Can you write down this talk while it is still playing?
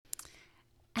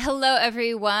Hello,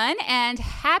 everyone, and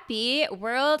happy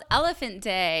World Elephant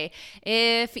Day.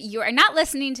 If you are not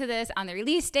listening to this on the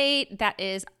release date, that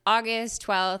is August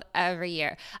 12th every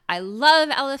year. I love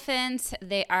elephants.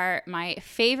 They are my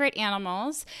favorite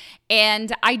animals,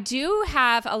 and I do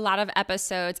have a lot of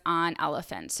episodes on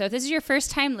elephants. So if this is your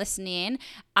first time listening,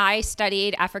 I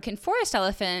studied African forest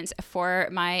elephants for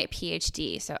my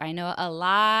PhD, so I know a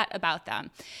lot about them.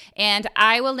 And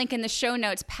I will link in the show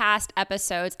notes past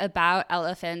episodes about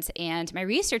elephants and my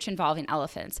research involving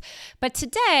elephants. But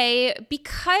today,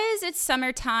 because it's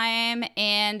summertime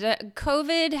and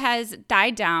COVID has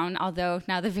died down, although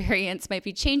now the variants might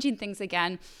be changing things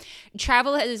again,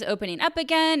 travel is opening up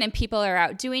again and people are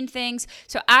out doing things.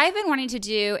 So I've been wanting to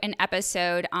do an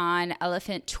episode on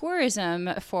elephant tourism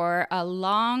for a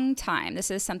long time.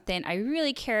 This is something I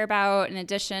really care about. In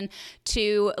addition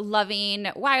to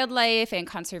loving wildlife and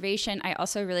conservation, I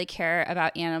also really care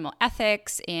about animal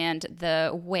ethics and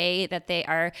the way that they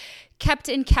are kept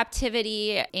in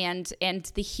captivity and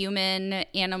the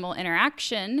human-animal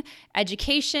interaction,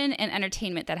 education, and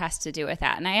entertainment that has to do with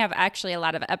that. And I have actually a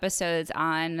lot of episodes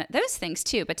on those things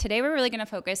too, but today we're really going to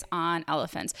focus on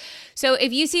elephants. So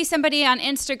if you see somebody on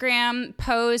Instagram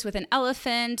pose with an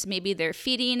elephant, maybe they're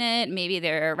feeding it, maybe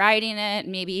they're riding it,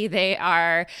 maybe they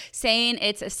are saying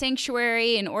it's a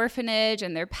sanctuary, an orphanage,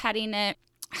 and they're petting it,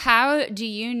 how do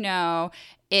you know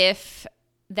if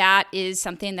that is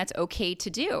something that's okay to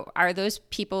do? Are those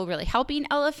people really helping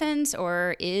elephants,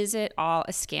 or is it all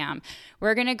a scam?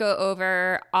 We're going to go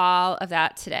over all of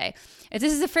that today. If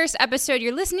this is the first episode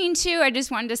you're listening to, I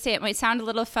just wanted to say it might sound a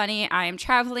little funny. I am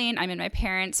traveling. I'm in my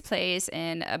parents' place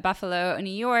in Buffalo,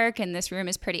 New York, and this room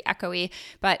is pretty echoey,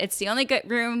 but it's the only good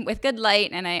room with good light,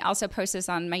 and I also post this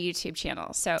on my YouTube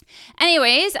channel. So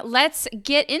anyways, let's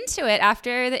get into it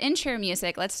after the intro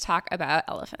music. Let's talk about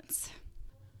elephants.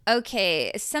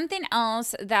 Okay, something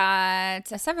else that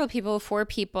four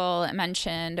people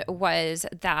mentioned was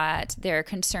that they're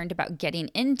concerned about getting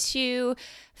into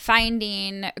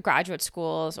finding graduate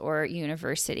schools or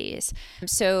universities.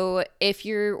 So if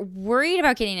you're worried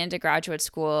about getting into graduate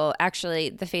school,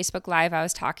 actually the Facebook Live I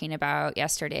was talking about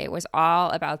yesterday was all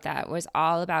about that, was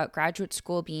all about graduate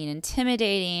school being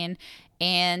intimidating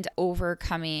and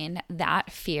overcoming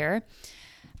that fear.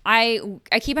 I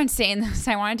keep on saying this.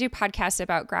 I want to do podcasts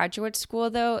about graduate school,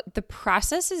 though. The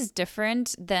process is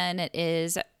different than it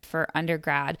is for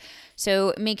undergrad.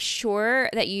 So make sure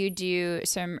that you do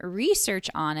some research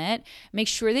on it. Make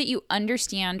sure that you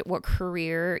understand what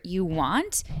career you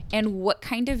want and what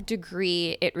kind of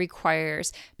degree it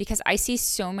requires, because I see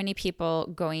so many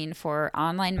people going for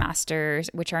online masters,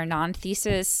 which are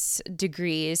non-thesis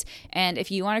degrees. And if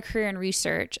you want a career in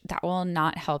research, that will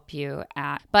not help you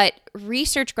but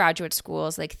research graduate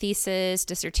schools like thesis,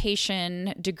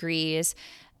 dissertation degrees,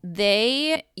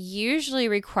 they usually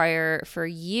require for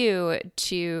you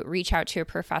to reach out to a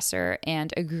professor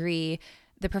and agree.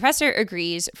 The professor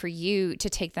agrees for you to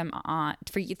take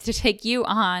you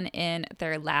on in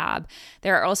their lab.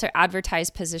 There are also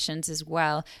advertised positions as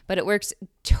well, but it works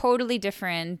totally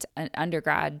different an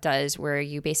undergrad does, where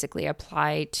you basically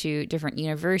apply to different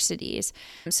universities.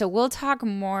 So we'll talk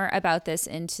more about this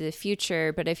into the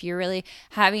future, but if you're really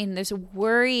having this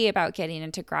worry about getting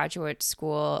into graduate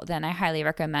school, then I highly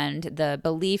recommend the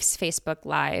Beliefs Facebook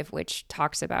Live, which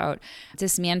talks about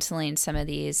dismantling some of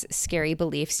these scary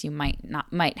beliefs you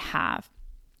might have.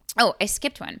 Oh, I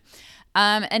skipped one.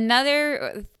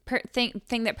 Another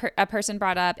thing that a person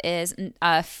brought up is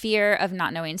fear of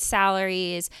not knowing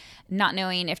not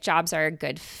knowing if jobs are a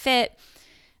good fit.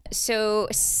 So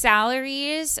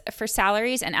salaries,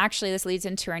 and actually this leads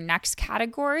into our next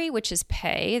category, which is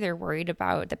pay. They're worried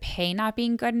about the pay not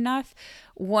being good enough.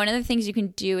 One of the things you can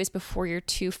do is, before you're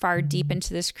too far deep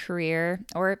into this career,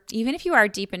 or even if you are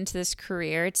deep into this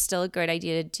career, it's still a good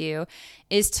idea to do,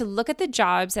 is to look at the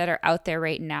jobs that are out there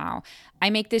right now. I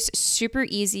make this super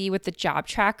easy with the job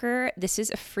tracker. This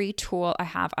is a free tool I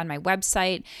have on my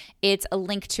website. It's a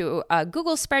link to a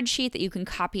Google spreadsheet that you can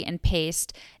copy and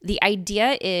paste. The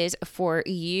idea is for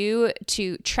you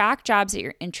to track jobs that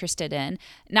you're interested in,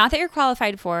 not that you're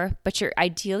qualified for, but you're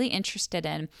ideally interested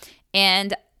in,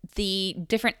 and the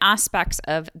different aspects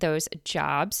of those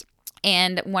jobs.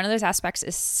 And one of those aspects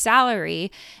is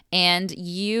salary, and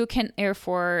you can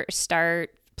therefore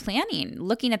start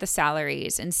looking at the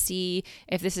salaries and see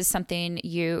if this is something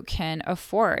you can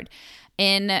afford.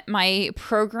 In my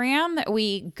program,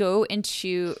 we go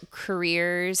into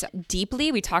careers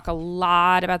deeply. We talk a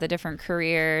lot about the different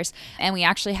careers, and we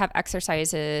actually have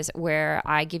exercises where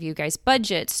I give you guys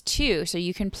budgets too. So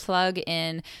you can plug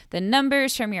in the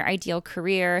numbers from your ideal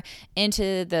career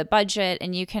into the budget,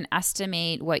 and you can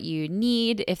estimate what you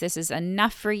need, if this is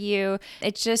enough for you.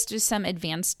 It's just some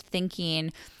advanced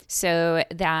thinking so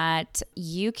that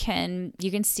you can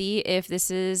see if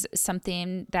this is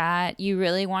something that you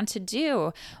really want to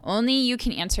do. Only you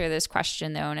can answer this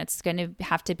question though, and it's going to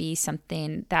have to be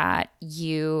something that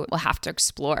you will have to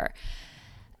explore.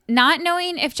 Not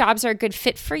knowing if jobs are a good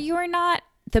fit for you or not,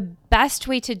 the best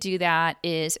way to do that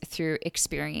is through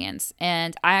experience.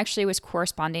 And I actually was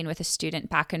corresponding with a student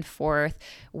back and forth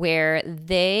where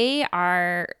they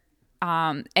are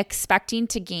expecting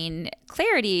to gain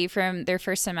clarity from their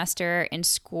first semester in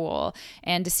school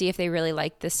and to see if they really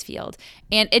like this field.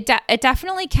 And it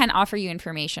definitely can offer you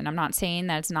information. I'm not saying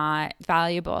that it's not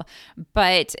valuable,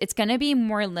 but it's going to be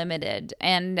more limited.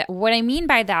 And what I mean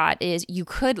by that is you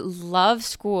could love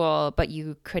school, but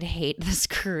you could hate this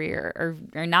career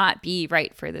or not be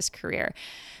right for this career.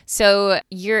 So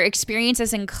your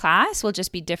experiences in class will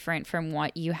just be different from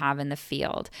what you have in the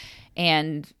field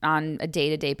and on a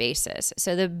day-to-day basis.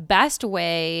 So the best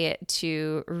way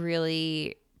to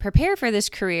really prepare for this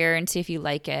career and see if you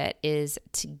like it is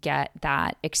to get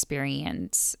that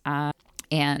experience.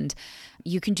 And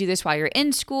you can do this while you're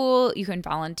in school. You can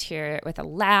volunteer with a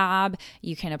lab.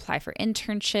 You can apply for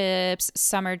internships,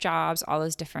 summer jobs, all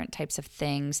those different types of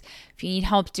things. If you need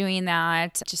help doing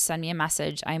that, just send me a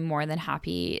message. I'm more than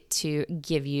happy to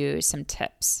give you some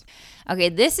tips. Okay,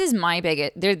 this was my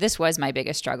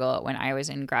biggest struggle when I was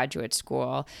in graduate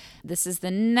school. This is the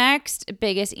next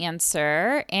biggest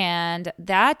answer, and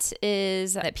that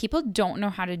is that people don't know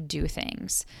how to do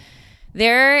things.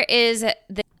 There is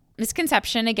the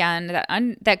misconception again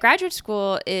that graduate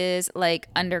school is like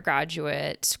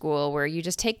undergraduate school where you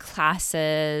just take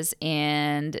classes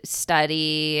and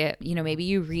study, maybe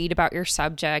you read about your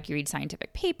subject, you read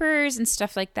scientific papers and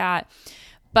stuff like that.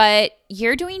 But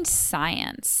you're doing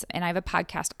science, and I have a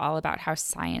podcast all about how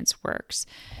science works.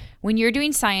 When you're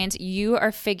doing science, you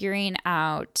are figuring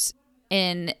out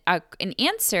an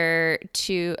answer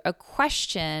to a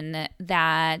question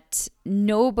that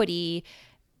nobody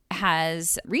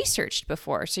has researched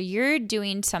before. So you're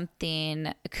doing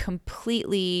something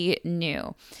completely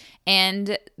new.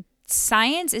 And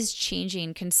science is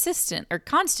changing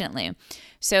constantly.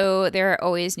 So there are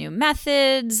always new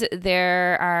methods,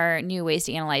 there are new ways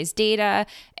to analyze data,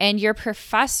 and your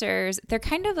professors, they're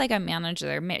kind of like a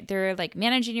manager. They're like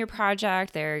managing your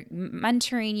project, they're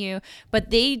mentoring you, but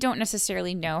they don't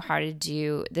necessarily know how to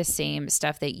do the same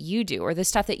stuff that you do or the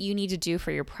stuff that you need to do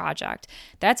for your project.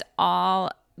 That's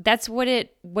what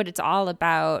it's all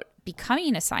about.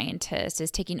 Becoming a scientist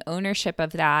is taking ownership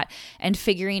of that and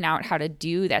figuring out how to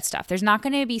do that stuff. There's not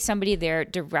going to be somebody there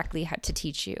directly to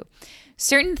teach you.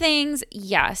 Certain things,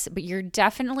 yes, but you're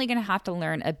definitely going to have to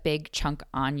learn a big chunk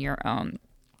on your own.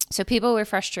 So people were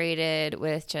frustrated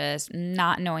with just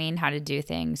not knowing how to do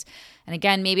things. And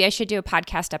again, maybe I should do a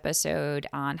podcast episode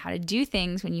on how to do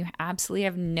things when you absolutely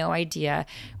have no idea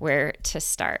where to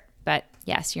start. But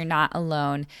yes, you're not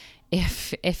alone.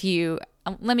 If you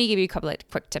let me give you a couple of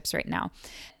quick tips right now.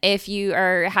 If you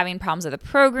are having problems with the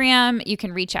program, you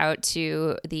can reach out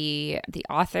to the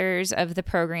authors of the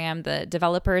program, the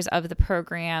developers of the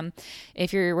program.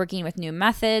 If you're working with new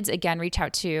methods, again, reach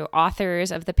out to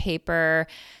authors of the paper.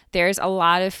 There's a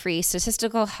lot of free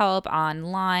statistical help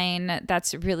online.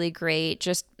 That's really great.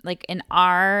 Just like in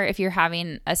R, if you're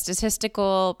having a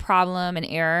statistical problem, an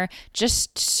error,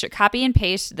 just copy and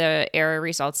paste the error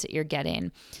results that you're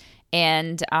getting.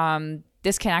 And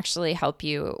this can actually help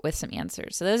you with some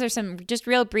answers. So those are some just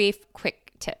real brief,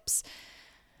 quick tips.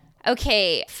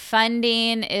 Okay,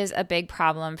 funding is a big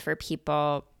problem for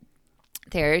people.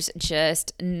 There's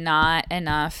just not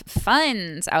enough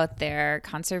funds out there.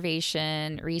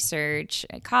 Conservation, research,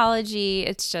 ecology,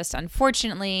 it's just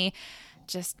unfortunately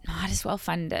just not as well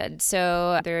funded.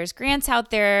 So there's grants out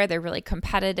there. They're really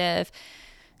competitive.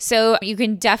 So you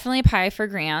can definitely apply for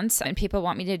grants, and people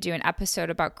want me to do an episode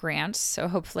about grants. So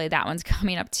hopefully that one's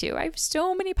coming up too. I have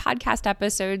so many podcast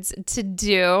episodes to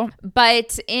do.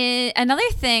 But another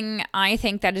thing I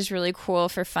think that is really cool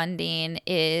for funding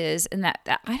is, and that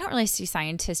I don't really see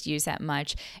scientists use that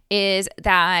much, is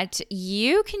that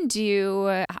you can do,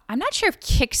 I'm not sure if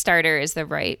Kickstarter is the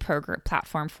right program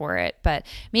platform for it, but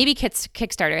maybe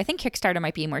Kickstarter. I think Kickstarter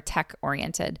might be more tech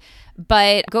oriented.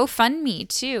 But GoFundMe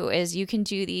too, is you can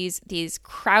do these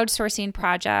crowdsourcing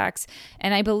projects.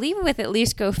 And I believe with at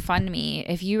least GoFundMe,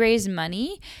 if you raise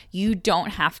money, you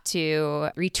don't have to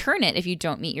return it if you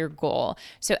don't meet your goal.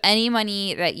 So any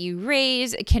money that you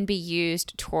raise can be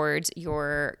used towards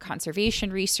your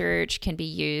conservation research, can be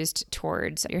used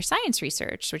towards your science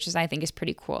research, which I think is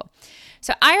pretty cool.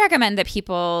 So I recommend that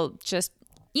people just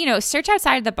search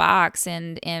outside the box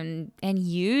and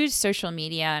use social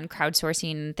media and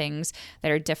crowdsourcing things that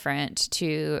are different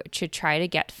to try to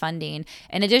get funding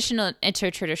in addition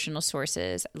to traditional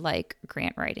sources like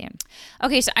grant writing.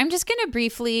 Okay, so I'm just going to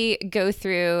briefly go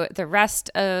through the rest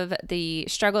of the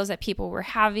struggles that people were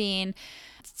having.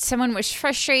 Someone was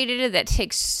frustrated that it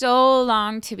takes so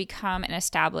long to become an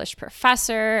established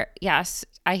professor. Yes,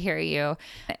 I hear you.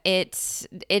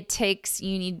 It takes,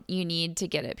 you need to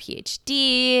get a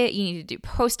PhD, you need to do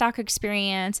postdoc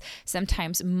experience,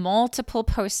 sometimes multiple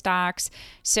postdocs.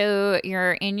 So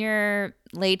you're in your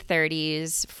late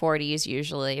 30s, 40s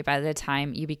usually by the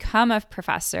time you become a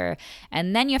professor.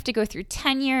 And then you have to go through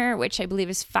tenure, which I believe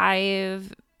is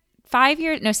 7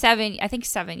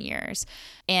 years.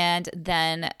 And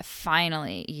then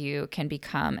finally you can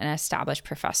become an established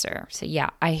professor. So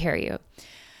yeah, I hear you.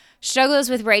 Struggles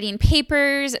with writing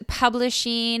papers,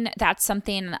 publishing, that's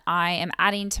something I am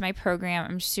adding to my program.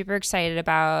 I'm super excited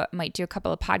about. Might do a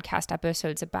couple of podcast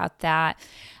episodes about that.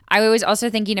 I was also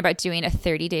thinking about doing a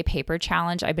 30-day paper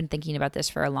challenge. I've been thinking about this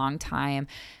for a long time.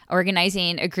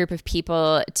 Organizing a group of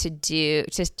people to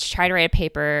try to write a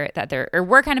paper or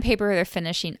work on a paper they're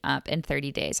finishing up in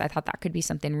 30 days. I thought that could be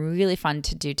something really fun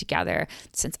to do together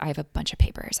since I have a bunch of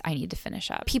papers I need to finish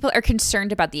up. People are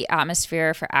concerned about the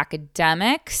atmosphere for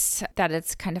academics, that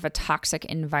it's kind of a toxic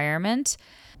environment.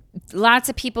 Lots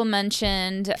of people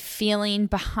mentioned feeling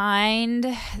behind.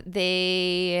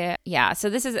 So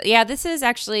this is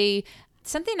actually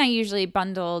something I usually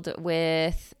bundled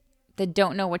with the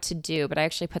don't know what to do, but I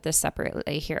actually put this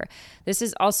separately here. This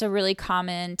is also really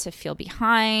common to feel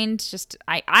behind.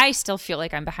 I still feel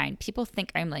like I'm behind. People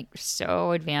think I'm like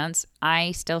so advanced.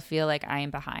 I still feel like I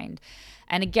am behind.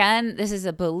 And again, this is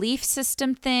a belief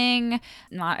system thing,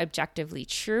 not objectively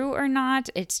true or not.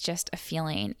 It's just a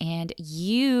feeling, and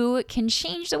you can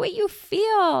change the way you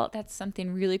feel. That's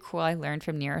something really cool I learned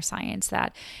from neuroscience,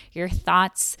 that your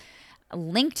thoughts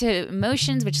link to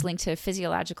emotions, which link to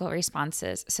physiological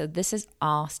responses. So this is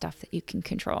all stuff that you can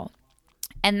control.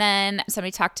 And then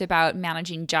somebody talked about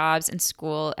managing jobs and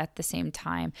school at the same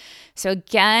time. So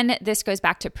again, this goes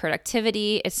back to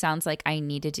productivity. It sounds like I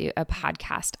need to do a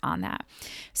podcast on that.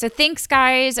 So thanks,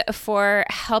 guys, for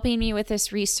helping me with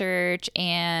this research.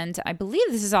 And I believe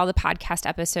this is all the podcast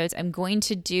episodes I'm going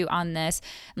to do on this,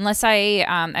 unless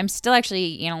I'm still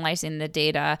actually analyzing the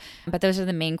data, but those are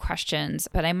the main questions.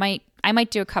 But I might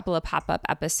do a couple of pop-up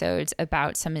episodes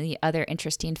about some of the other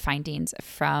interesting findings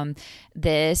from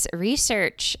this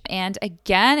research. And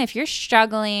again, if you're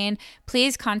struggling,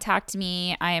 please contact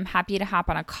me. I am happy to hop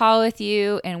on a call with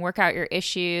you and work out your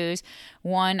issues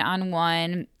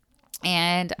one-on-one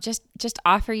and just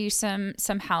offer you some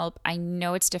help. I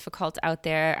know it's difficult out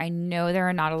there. I know there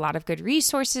are not a lot of good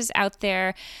resources out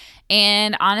there.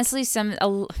 And honestly, I'm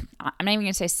not even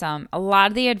going to say a lot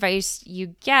of the advice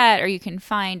you get or you can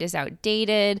find is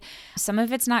outdated. Some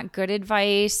of it's not good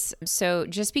advice. So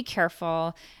just be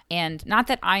careful. And not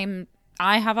that I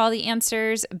have all the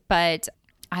answers, but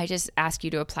I just ask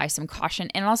you to apply some caution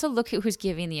and also look at who's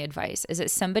giving the advice. Is it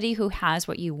somebody who has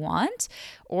what you want,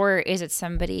 or is it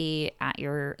somebody at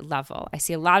your level? I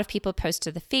see a lot of people post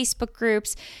to the Facebook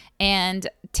groups, and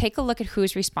take a look at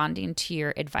who's responding to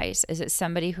your advice. Is it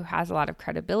somebody who has a lot of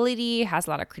credibility, has a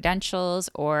lot of credentials,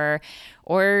 or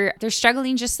they're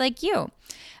struggling just like you?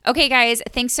 Okay, guys,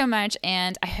 thanks so much,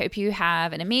 and I hope you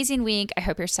have an amazing week. I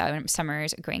hope your summer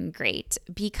is going great.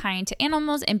 Be kind to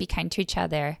animals and be kind to each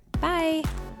other. Bye.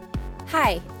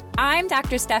 Hi, I'm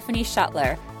Dr. Stephanie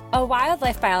Shuttler, a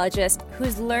wildlife biologist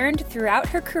who's learned throughout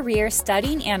her career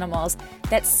studying animals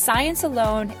that science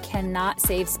alone cannot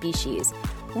save species.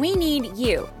 We need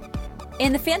you.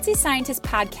 In the Fancy Scientist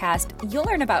podcast, you'll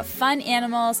learn about fun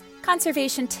animals,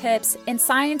 conservation tips, and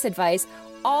science advice,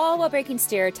 all while breaking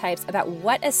stereotypes about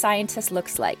what a scientist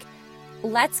looks like.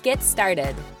 Let's get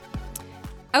started.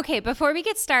 Okay, before we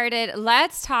get started,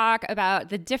 let's talk about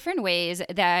the different ways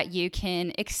that you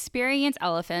can experience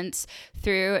elephants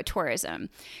through tourism.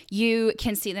 You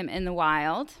can see them in the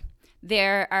wild.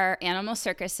 There are animal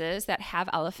circuses that have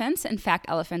elephants. In fact,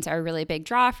 elephants are a really big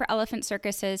draw for elephant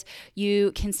circuses.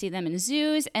 You can see them in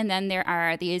zoos. And then there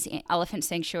are these elephant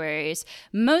sanctuaries,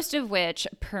 most of which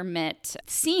permit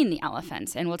seeing the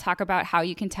elephants. And we'll talk about how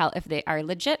you can tell if they are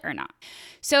legit or not.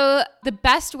 So the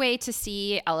best way to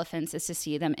see elephants is to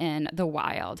see them in the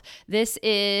wild. This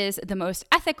is the most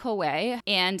ethical way.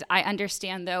 And I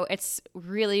understand, though, it's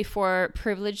really for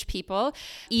privileged people.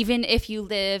 Even if you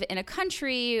live in a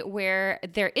country where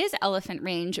there is elephant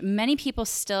range, many people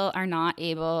still are not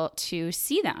able to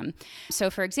see them. So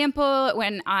for example,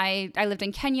 when I lived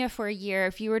in Kenya for a year,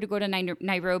 if you were to go to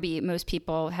Nairobi, most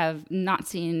people have not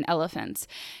seen elephants.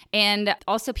 And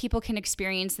also people can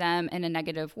experience them in a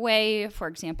negative way, for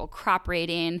example, crop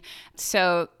raiding.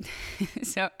 So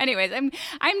anyways,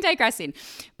 I'm digressing.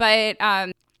 But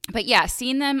yeah,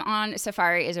 seeing them on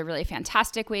safari is a really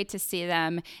fantastic way to see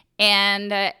them.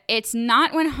 And it's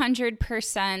not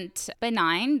 100%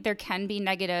 benign. There can be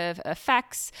negative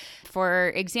effects.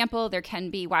 For example, there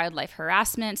can be wildlife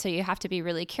harassment. So you have to be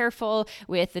really careful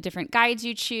with the different guides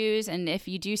you choose. And if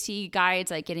you do see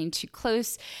guides like getting too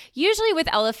close, usually with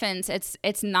elephants,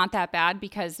 it's not that bad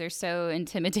because they're so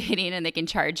intimidating and they can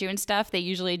charge you and stuff. They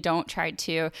usually don't try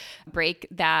to break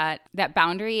that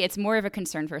boundary. It's more of a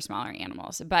concern for smaller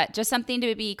animals. But just something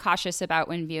to be cautious about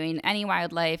when viewing any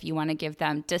wildlife. You want to give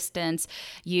them distance.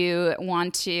 You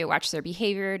want to watch their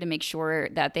behavior to make sure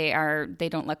that they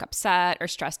don't look upset or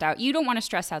stressed out. You don't want to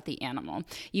stress out the animal.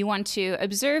 You want to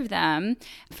observe them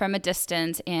from a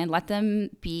distance and let them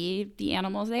be the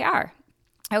animals they are.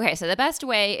 Okay, so the best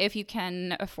way, if you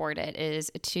can afford it,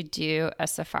 is to do a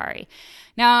safari.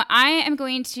 Now, I am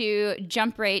going to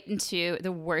jump right into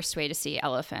the worst way to see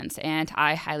elephants, and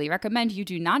I highly recommend you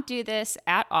do not do this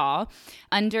at all,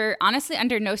 honestly,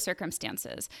 under no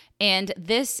circumstances. And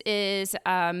this is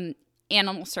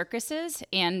animal circuses,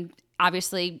 and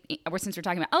obviously, since we're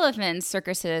talking about elephants,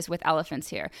 circuses with elephants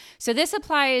here. So this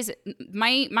applies,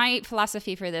 my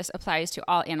philosophy for this applies to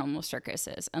all animal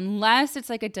circuses, unless it's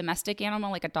like a domestic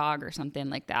animal, like a dog or something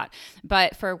like that.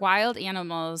 But for wild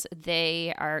animals,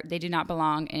 they do not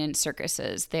belong in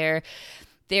circuses. There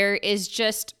is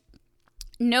just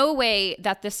no way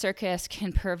that the circus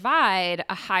can provide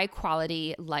a high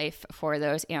quality life for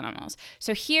those animals.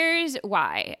 So here's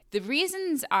why. The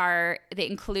reasons are they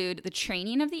include the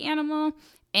training of the animal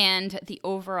and the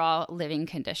overall living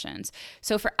conditions.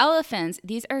 So for elephants,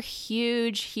 these are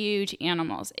huge, huge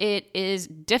animals. It is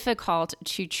difficult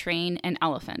to train an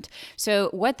elephant. So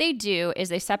what they do is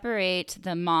they separate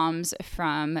the moms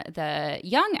from the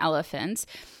young elephants.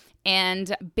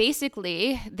 And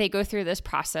basically, they go through this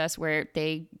process where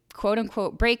they, quote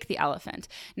unquote, break the elephant.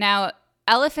 Now,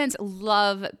 elephants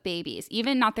love babies,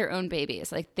 even not their own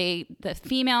babies. Like the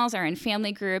females are in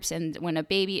family groups, and when a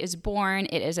baby is born,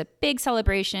 it is a big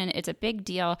celebration. It's a big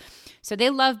deal. So they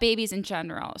love babies in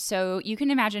general. So you can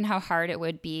imagine how hard it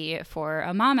would be for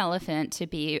a mom elephant to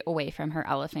be away from her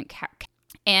elephant calf.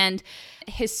 And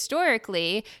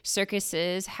historically,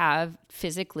 circuses have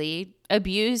physically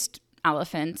abused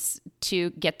elephants to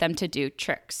get them to do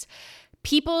tricks.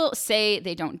 People say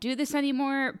they don't do this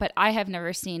anymore, but I have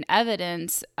never seen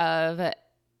evidence of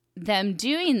them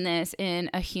doing this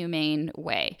in a humane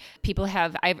way.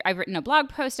 I've written a blog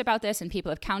post about this, and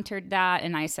people have countered that.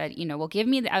 And I said, well, give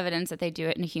me the evidence that they do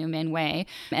it in a humane way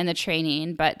and the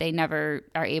training, but they never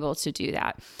are able to do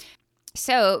that.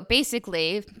 So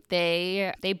basically,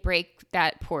 they break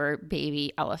that poor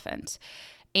baby elephant.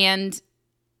 And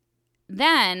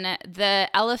then the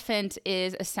elephant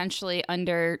is essentially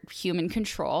under human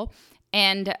control,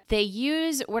 and they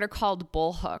use what are called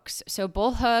bull hooks. So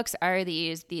bull hooks are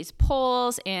these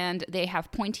poles, and they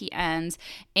have pointy ends,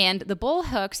 and the bull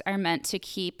hooks are meant to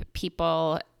keep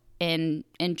people in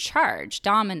charge,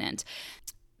 dominant.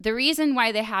 The reason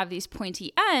why they have these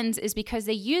pointy ends is because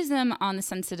they use them on the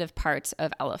sensitive parts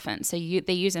of elephants. So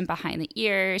they use them behind the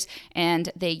ears, and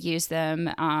they use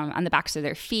them on the backs of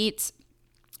their feet.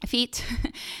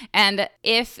 And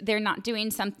if they're not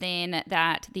doing something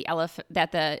that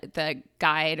the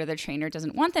guide or the trainer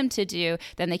doesn't want them to do,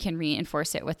 then they can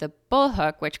reinforce it with a bull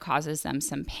hook, which causes them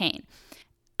some pain.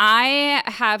 I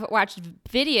have watched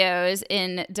videos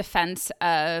in defense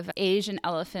of Asian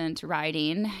elephant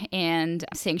riding and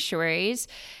sanctuaries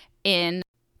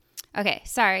Okay,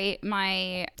 sorry,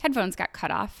 my headphones got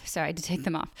cut off, so I had to take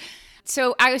them off.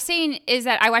 So I was saying is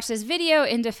that I watched this video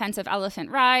in defense of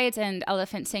elephant rides and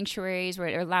elephant sanctuaries where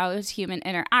it allows human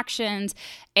interactions.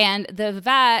 And the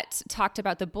vet talked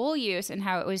about the bull use and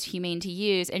how it was humane to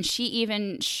use. And she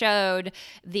even showed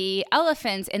the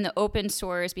elephants in the open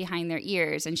sores behind their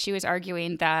ears. And she was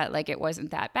arguing that like it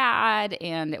wasn't that bad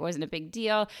and it wasn't a big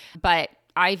deal. But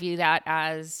I view that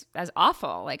as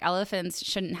awful. Like elephants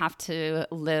shouldn't have to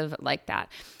live like that.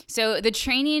 So the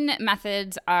training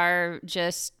methods are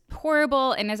just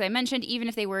horrible. And as I mentioned, even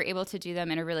if they were able to do them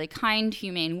in a really kind,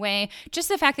 humane way, just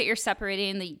the fact that you're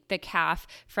separating the calf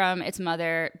from its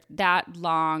mother that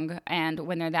long and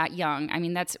when they're that young, I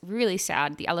mean, that's really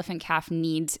sad. The elephant calf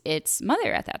needs its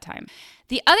mother at that time.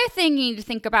 The other thing you need to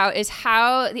think about is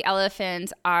how the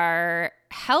elephants are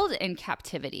held in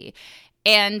captivity.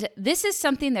 And this is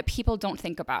something that people don't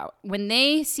think about. When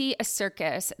they see a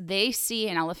circus, they see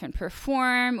an elephant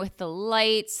perform with the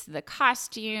lights, the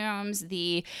costumes,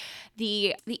 the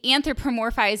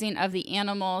anthropomorphizing of the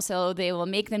animal. So they will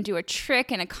make them do a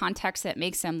trick in a context that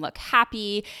makes them look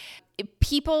happy.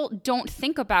 People don't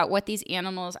think about what these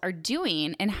animals are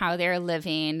doing and how they're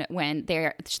living when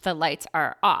the lights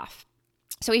are off.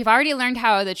 So we've already learned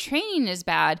how the training is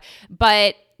bad,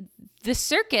 but the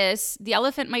circus, the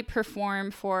elephant might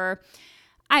perform for,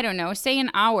 I don't know, say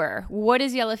an hour. What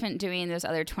is the elephant doing those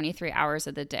other 23 hours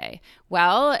of the day?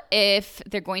 Well, if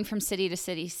they're going from city to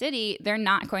city, they're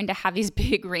not going to have these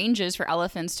big ranges for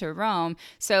elephants to roam.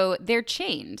 So they're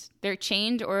chained. They're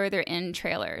chained or they're in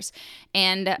trailers.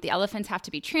 And the elephants have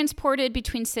to be transported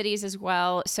between cities as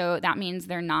well. So that means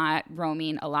they're not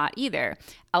roaming a lot either.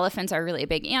 Elephants are really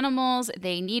big animals.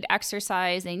 They need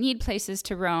exercise. They need places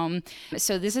to roam.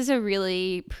 So this is a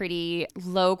really pretty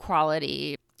low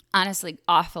quality, honestly,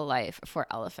 awful life for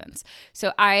elephants.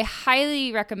 So I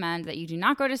highly recommend that you do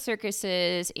not go to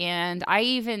circuses. And I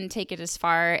even take it as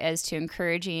far as to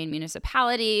encouraging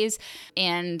municipalities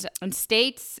and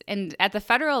states and at the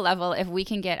federal level, if we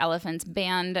can get elephants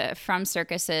banned from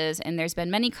circuses. And there's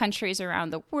been many countries around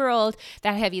the world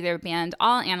that have either banned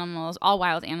all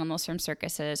wild animals from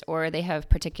circuses, or they have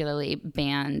particularly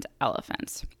banned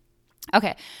elephants.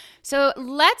 Okay, so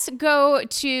let's go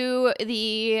to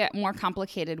the more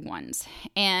complicated ones.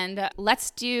 And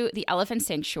let's do the elephant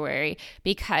sanctuary,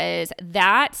 because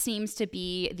that seems to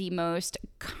be the most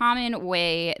common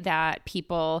way that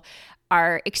people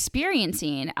are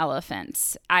experiencing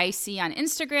elephants. I see on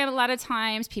Instagram a lot of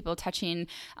times people touching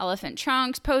elephant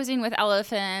trunks, posing with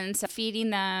elephants,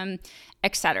 feeding them,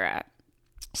 etc.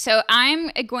 So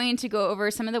I'm going to go over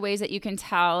some of the ways that you can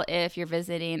tell if you're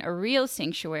visiting a real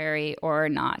sanctuary or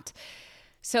not.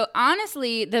 So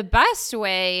honestly, the best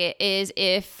way is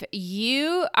if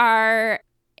you are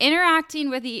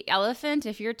interacting with the elephant,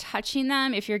 if you're touching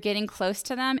them, if you're getting close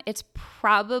to them, it's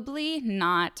probably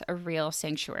not a real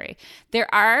sanctuary. There's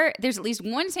at least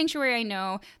one sanctuary I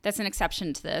know that's an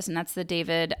exception to this, and that's the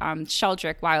David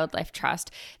Sheldrick Wildlife Trust.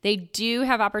 They do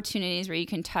have opportunities where you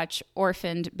can touch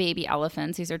orphaned baby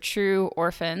elephants. These are true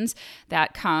orphans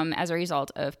that come as a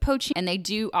result of poaching, and they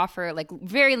do offer like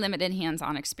very limited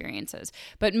hands-on experiences.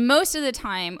 But most of the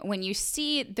time, when you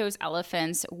see those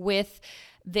elephants with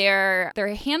their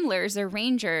handlers, their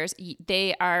rangers,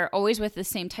 they are always with the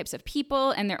same types of people,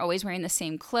 and they're always wearing the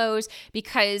same clothes,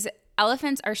 because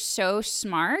elephants are so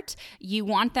smart. You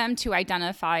want them to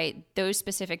identify those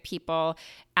specific people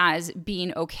as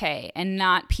being okay and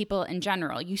not people in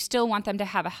general. You still want them to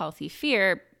have a healthy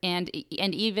fear and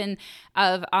even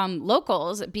of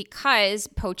locals, because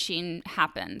poaching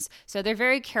happens. So they're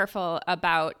very careful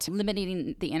about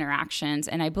limiting the interactions.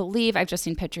 And I believe I've just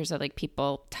seen pictures of like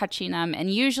people touching them.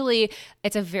 And usually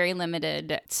it's a very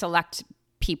limited select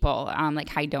people,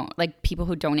 like people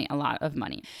who donate a lot of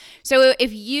money. So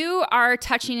if you are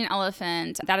touching an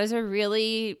elephant, that is a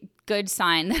really good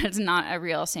sign that it's not a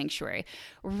real sanctuary.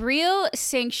 Real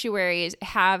sanctuaries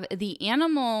have the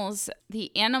animals'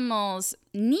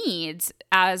 needs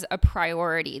as a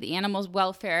priority, the animal's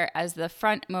welfare as the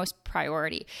frontmost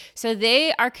priority. So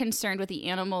they are concerned with the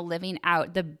animal living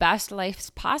out the best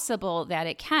life possible that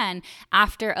it can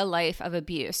after a life of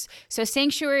abuse. So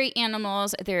sanctuary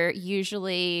animals, they're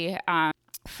usually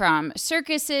from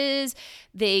circuses,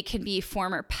 they can be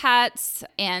former pets.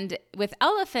 And with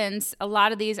elephants, a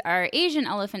lot of these are Asian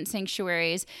elephant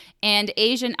sanctuaries. And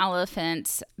Asian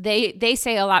elephants, they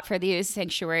say a lot for these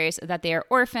sanctuaries that they are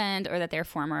orphaned or that they're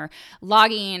former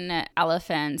logging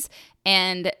elephants.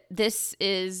 And this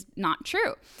is not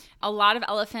true. A lot of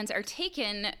elephants are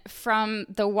taken from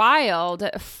the wild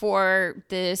for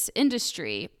this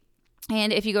industry.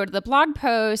 And if you go to the blog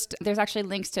post, there's actually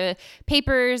links to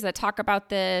papers that talk about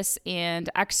this and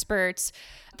experts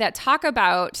that talk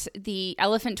about the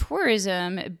elephant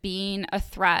tourism being a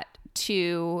threat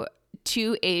to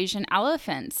Asian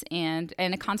elephants and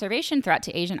a conservation threat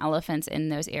to Asian elephants in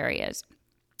those areas.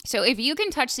 So if you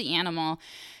can touch the animal,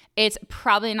 it's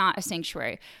probably not a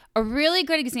sanctuary. A really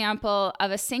good example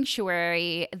of a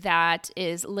sanctuary that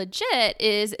is legit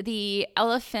is the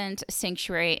elephant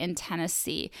sanctuary in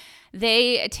Tennessee.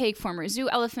 They take former zoo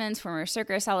elephants, former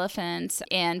circus elephants,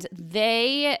 and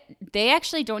they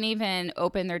actually don't even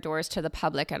open their doors to the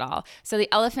public at all. So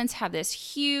the elephants have this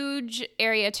huge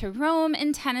area to roam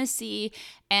in Tennessee,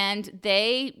 and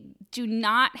they do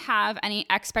not have any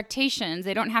expectations.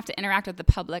 They don't have to interact with the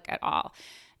public at all.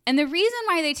 And the reason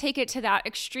why they take it to that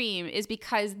extreme is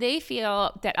because they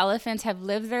feel that elephants have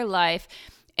lived their life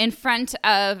in front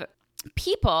of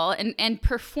people and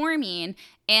performing,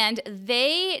 and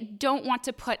they don't want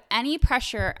to put any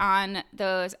pressure on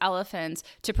those elephants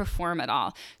to perform at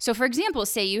all. So for example,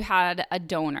 say you had a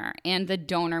donor and the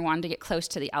donor wanted to get close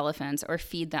to the elephants or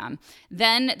feed them.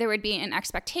 Then there would be an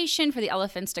expectation for the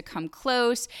elephants to come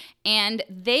close, and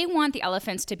they want the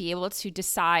elephants to be able to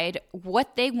decide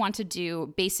what they want to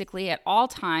do basically at all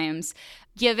times,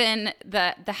 given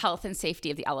the health and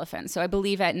safety of the elephant. So I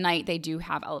believe at night they do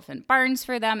have elephant barns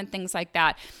for them and things like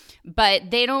that.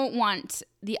 But they don't want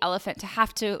the elephant to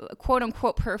have to, quote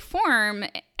unquote, perform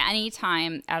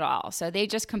anytime at all. So they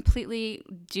just completely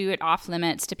do it off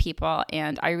limits to people.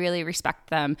 And I really respect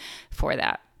them for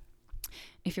that.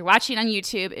 If you're watching on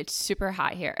YouTube, it's super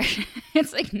hot here.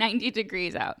 It's like 90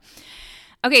 degrees out.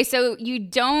 Okay, so you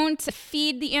don't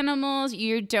feed the animals.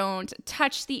 You don't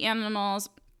touch the animals.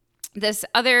 This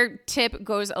other tip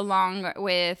goes along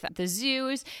with the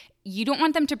zoos. You don't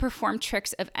want them to perform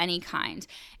tricks of any kind.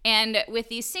 And with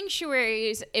these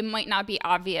sanctuaries, it might not be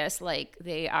obvious, like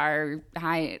they are,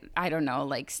 I don't know,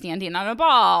 like standing on a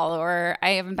ball, or I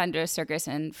haven't been to a circus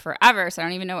in forever, so I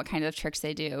don't even know what kind of tricks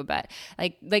they do, but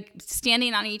like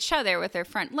standing on each other with their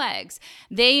front legs.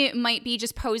 They might be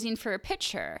just posing for a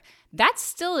picture. That's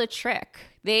still a trick.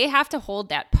 They have to hold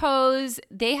that pose.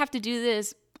 They have to do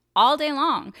this all day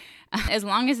long as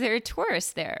there are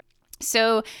tourists there.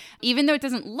 So even though it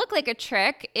doesn't look like a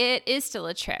trick, it is still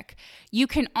a trick. You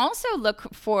can also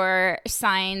look for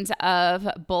signs of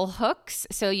bull hooks.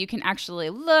 So you can actually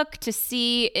look to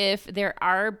see if there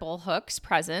are bull hooks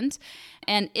present.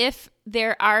 And if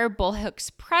there are bull hooks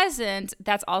present,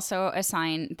 that's also a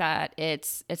sign that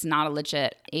it's not a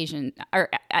legit Asian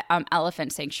or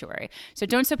elephant sanctuary. So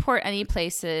don't support any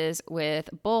places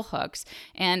with bull hooks.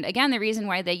 And again, the reason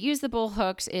why they use the bull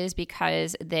hooks is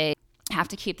because they have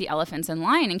to keep the elephants in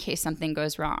line in case something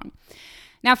goes wrong.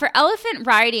 Now, for elephant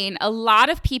riding, a lot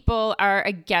of people are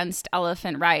against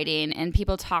elephant riding, and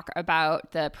people talk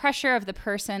about the pressure of the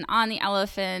person on the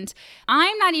elephant.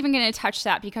 I'm not even going to touch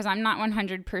that because I'm not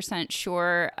 100%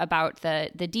 sure about the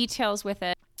details with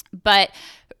it. But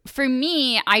for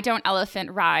me, I don't elephant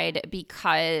ride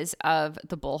because of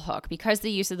the bull hook, because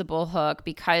the use of the bull hook,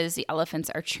 because the elephants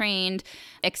are trained,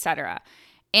 etc.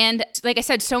 And like I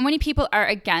said, so many people are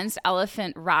against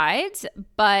elephant rides,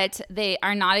 but they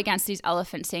are not against these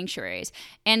elephant sanctuaries.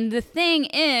 And the thing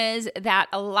is that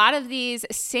a lot of these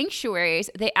sanctuaries,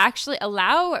 they actually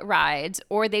allow rides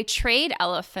or they trade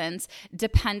elephants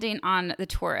depending on the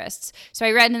tourists. So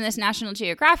I read in this National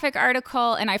Geographic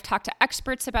article, and I've talked to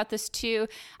experts about this too,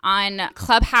 on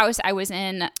Clubhouse. I was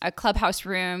in a Clubhouse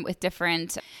room with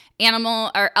different animal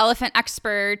or elephant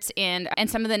experts and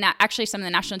some of the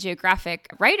National Geographic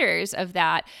writers of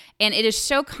that. And it is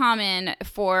so common,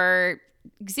 for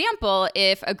example,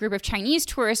 if a group of Chinese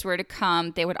tourists were to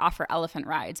come, they would offer elephant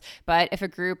rides. But if a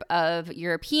group of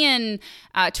European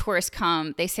tourists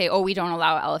come, they say, oh, we don't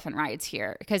allow elephant rides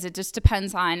here, because it just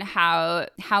depends on how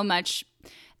much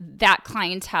that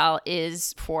clientele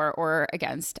is for or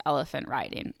against elephant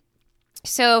riding.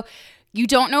 So you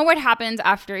don't know what happens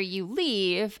after you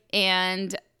leave.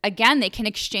 And again, they can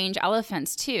exchange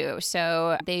elephants too.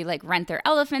 So they rent their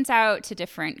elephants out to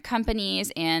different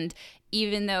companies. And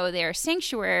even though they're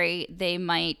sanctuary, they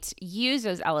might use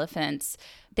those elephants.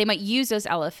 They might use those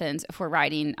elephants for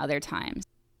riding other times.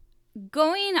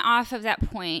 Going off of that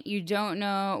point, you don't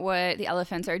know what the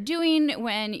elephants are doing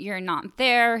when you're not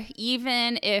there.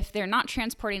 Even if they're not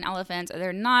transporting elephants or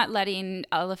they're not letting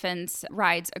elephants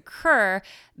rides occur,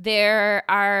 there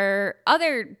are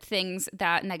other things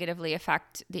that negatively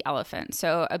affect the elephant.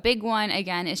 So a big one,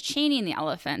 again, is chaining the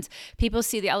elephants. People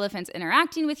see the elephants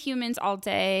interacting with humans all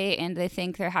day, and they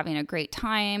think they're having a great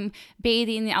time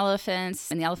bathing the elephants,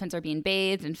 and the elephants are being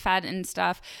bathed and fed and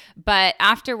stuff. But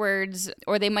afterwards,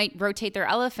 or they might rotate their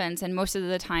elephants, and most of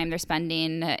the time they're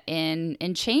spending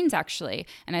in chains, actually.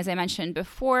 And as I mentioned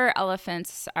before,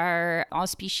 elephants are, all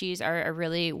species are a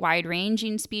really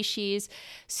wide-ranging species.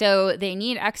 So they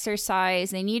need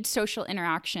exercise, they need social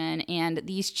interaction, and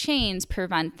these chains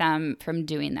prevent them from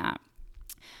doing that.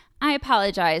 I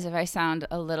apologize if I sound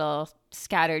a little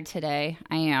scattered today.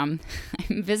 I am.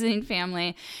 I'm visiting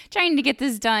family, trying to get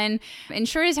this done in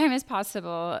shortest time as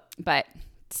possible, but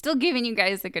still giving you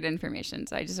guys the good information.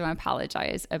 So I just want to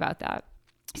apologize about that.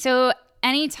 So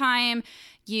anytime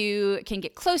you can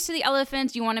get close to the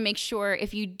elephants, you want to make sure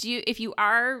if you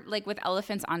are like with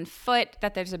elephants on foot,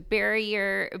 that there's a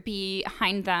barrier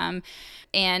behind them.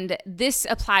 And this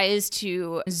applies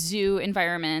to zoo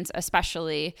environments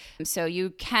especially. So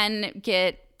you can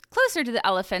get closer to the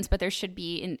elephants, but there should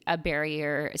be a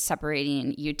barrier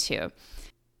separating you two.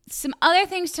 Some other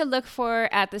things to look for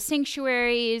at the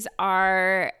sanctuaries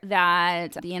are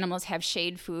that the animals have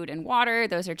shade, food, and water.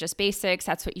 Those are just basics.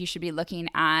 That's what you should be looking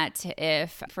at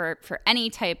if for any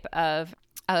type of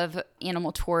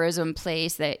animal tourism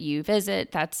place that you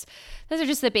visit. Those are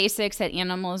just the basics that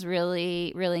animals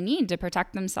really, really need to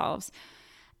protect themselves.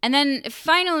 And then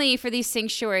finally, for these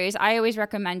sanctuaries, I always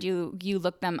recommend you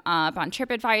look them up on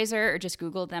TripAdvisor or just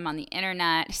Google them on the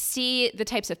internet. See the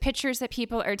types of pictures that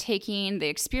people are taking, the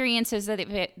experiences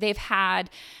that they've had.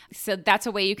 So that's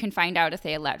a way you can find out if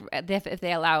they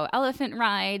allow elephant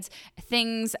rides,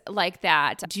 things like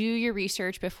that. Do your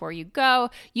research before you go.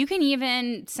 You can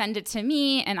even send it to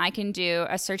me, and I can do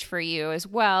a search for you as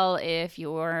well if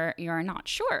you're not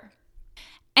sure.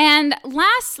 And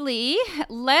lastly,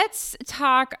 let's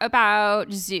talk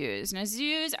about zoos. Now,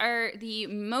 zoos are the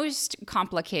most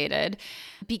complicated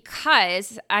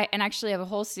because I actually have a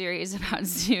whole series about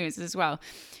zoos as well.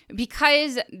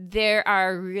 Because there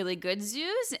are really good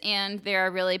zoos and there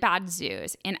are really bad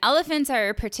zoos. And elephants are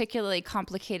a particularly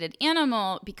complicated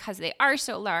animal because they are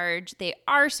so large, they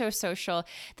are so social,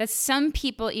 that some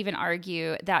people even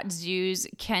argue that zoos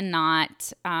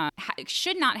cannot,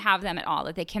 should not have them at all,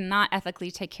 that they cannot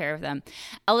ethically take care of them.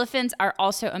 Elephants are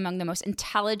also among the most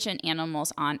intelligent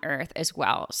animals on Earth as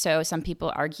well. So some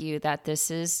people argue that this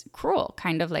is cruel,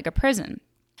 kind of like a prison.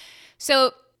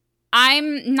 So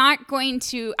I'm not going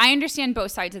to, I understand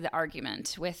both sides of the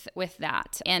argument with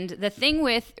that. And the thing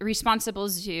with responsible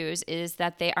zoos is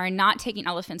that they are not taking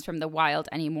elephants from the wild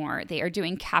anymore. They are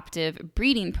doing captive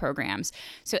breeding programs.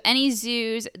 So any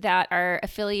zoos that are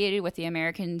affiliated with the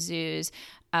American Zoos,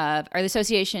 or the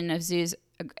Association of Zoos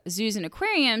and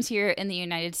Aquariums here in the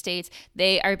United States,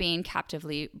 they are being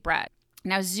captively bred.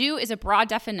 Now, zoo is a broad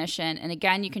definition, and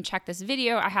again, you can check this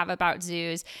video I have about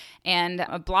zoos and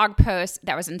a blog post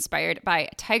that was inspired by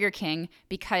Tiger King,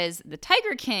 because the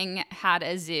Tiger King had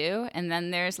a zoo, and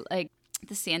then there's like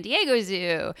the San Diego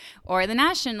Zoo or the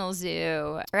National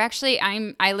Zoo. Or actually,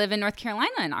 I live in North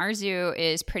Carolina, and our zoo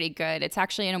is pretty good. It's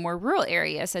actually in a more rural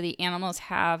area, so the animals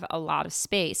have a lot of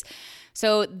space.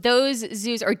 So those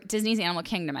zoos, or Disney's Animal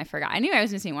Kingdom, I forgot. I knew I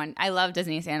was missing one. I love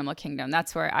Disney's Animal Kingdom.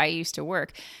 That's where I used to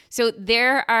work. So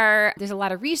there's a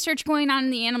lot of research going on in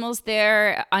the animals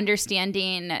there,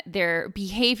 understanding their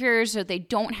behaviors so they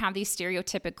don't have these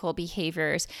stereotypical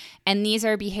behaviors. And these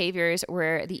are behaviors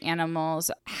where the animals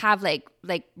have like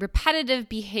repetitive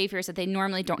behaviors that they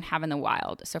normally don't have in the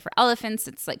wild. So for elephants,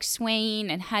 it's like swaying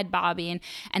and head bobbing,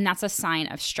 and that's a sign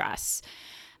of stress.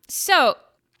 So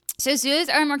zoos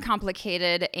are more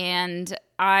complicated, and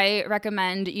I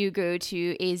recommend you go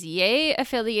to AZA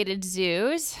affiliated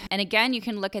zoos. And again, you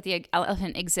can look at the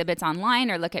elephant exhibits online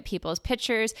or look at people's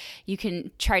pictures. You can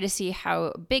try to see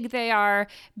how big they are.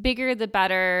 Bigger, the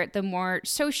better. The more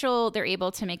social they're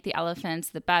able to make the elephants,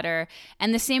 the better.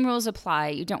 And the same rules apply.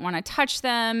 You don't want to touch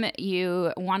them.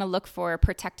 You want to look for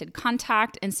protected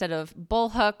contact instead of bull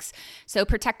hooks. So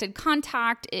protected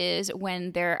contact is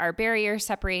when there are barriers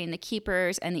separating the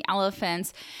keepers and the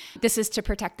elephants. This is to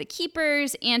protect the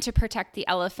keepers and to protect the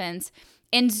elephants.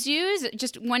 And zoos,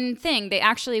 just one thing, they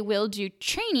actually will do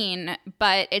training,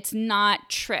 but it's not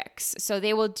tricks. So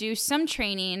they will do some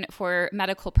training for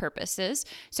medical purposes.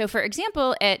 So for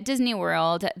example, at Disney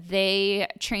World, they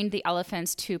trained the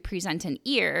elephants to present an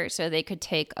ear so they could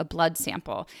take a blood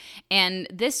sample. And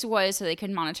this was so they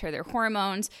could monitor their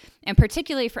hormones, and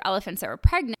particularly for elephants that were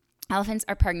pregnant. Elephants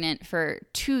are pregnant for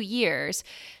 2 years,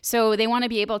 so they want to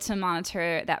be able to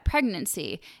monitor that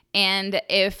pregnancy. And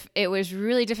if it was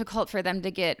really difficult for them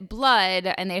to get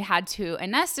blood and they'd had to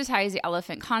anesthetize the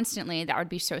elephant constantly, that would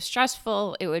be so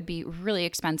stressful. It would be really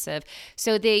expensive.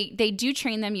 So they do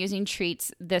train them using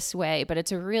treats this way, but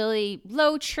it's a really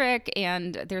low trick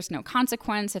and there's no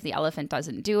consequence if the elephant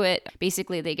doesn't do it.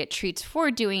 Basically, they get treats for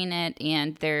doing it,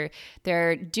 and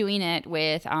they're doing it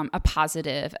with a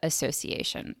positive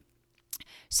association.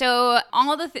 So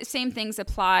all the same things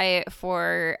apply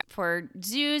for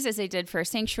zoos as they did for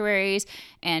sanctuaries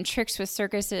and tricks with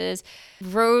circuses.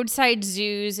 Roadside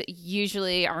zoos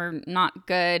usually are not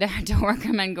good. I don't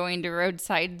recommend going to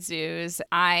roadside zoos.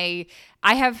 I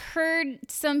have heard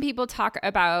some people talk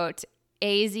about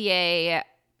AZA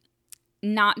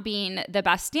not being the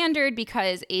best standard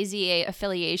because AZA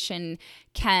affiliation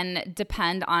can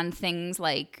depend on things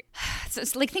like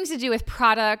things to do with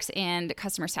products and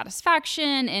customer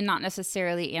satisfaction and not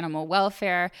necessarily animal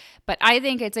welfare. But I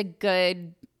think it's a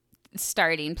good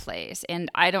starting place, and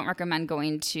I don't recommend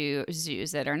going to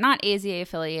zoos that are not AZA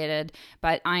affiliated,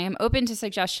 but I am open to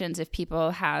suggestions. If people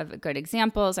have good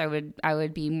examples, I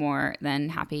would be more than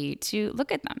happy to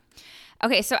look at them.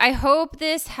 Okay, so I hope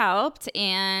this helped,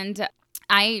 and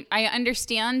I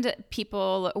understand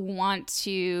people want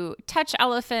to touch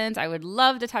elephants. I would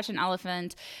love to touch an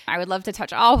elephant. I would love to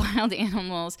touch all wild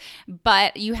animals,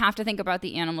 but you have to think about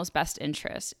the animal's best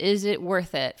interest. Is it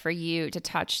worth it for you to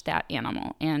touch that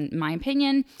animal? And in my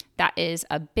opinion, that is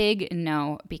a big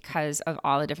no because of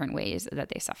all the different ways that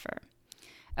they suffer.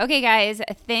 Okay, guys,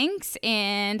 thanks,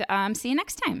 and see you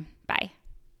next time. Bye.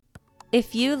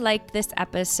 If you liked this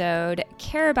episode,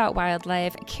 care about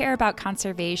wildlife, care about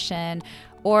conservation,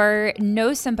 or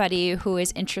know somebody who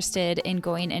is interested in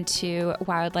going into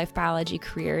wildlife biology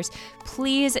careers,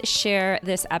 please share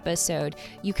this episode.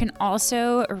 You can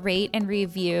also rate and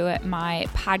review my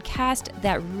podcast.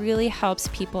 That really helps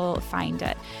people find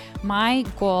it. My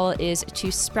goal is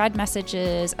to spread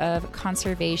messages of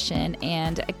conservation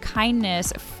and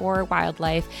kindness for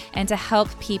wildlife and to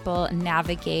help people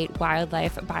navigate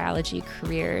wildlife biology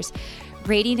careers.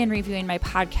 Rating and reviewing my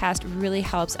podcast really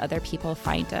helps other people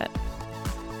find it.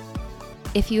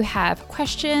 If you have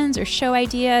questions or show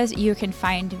ideas, you can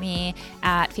find me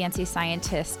at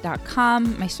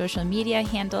fancyscientist.com. My social media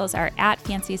handles are at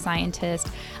fancyscientist.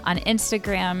 On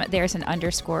Instagram, there's an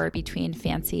underscore between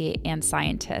fancy and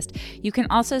scientist. You can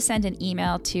also send an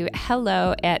email to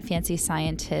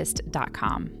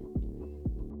hello@fancyscientist.com.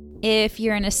 If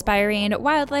you're an aspiring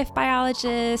wildlife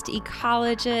biologist,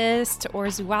 ecologist, or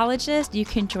zoologist, you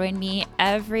can join me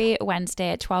every Wednesday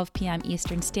at 12 p.m.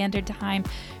 Eastern Standard Time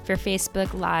for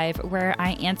Facebook Live, where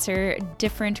I answer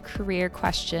different career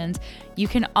questions. You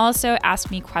can also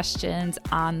ask me questions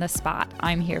on the spot.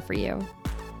 I'm here for you.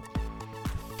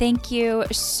 Thank you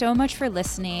so much for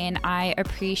listening. I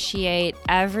appreciate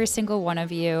every single one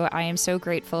of you. I am so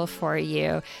grateful for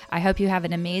you. I hope you have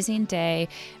an amazing day.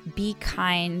 Be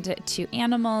kind to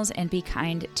animals and be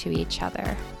kind to each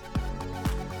other.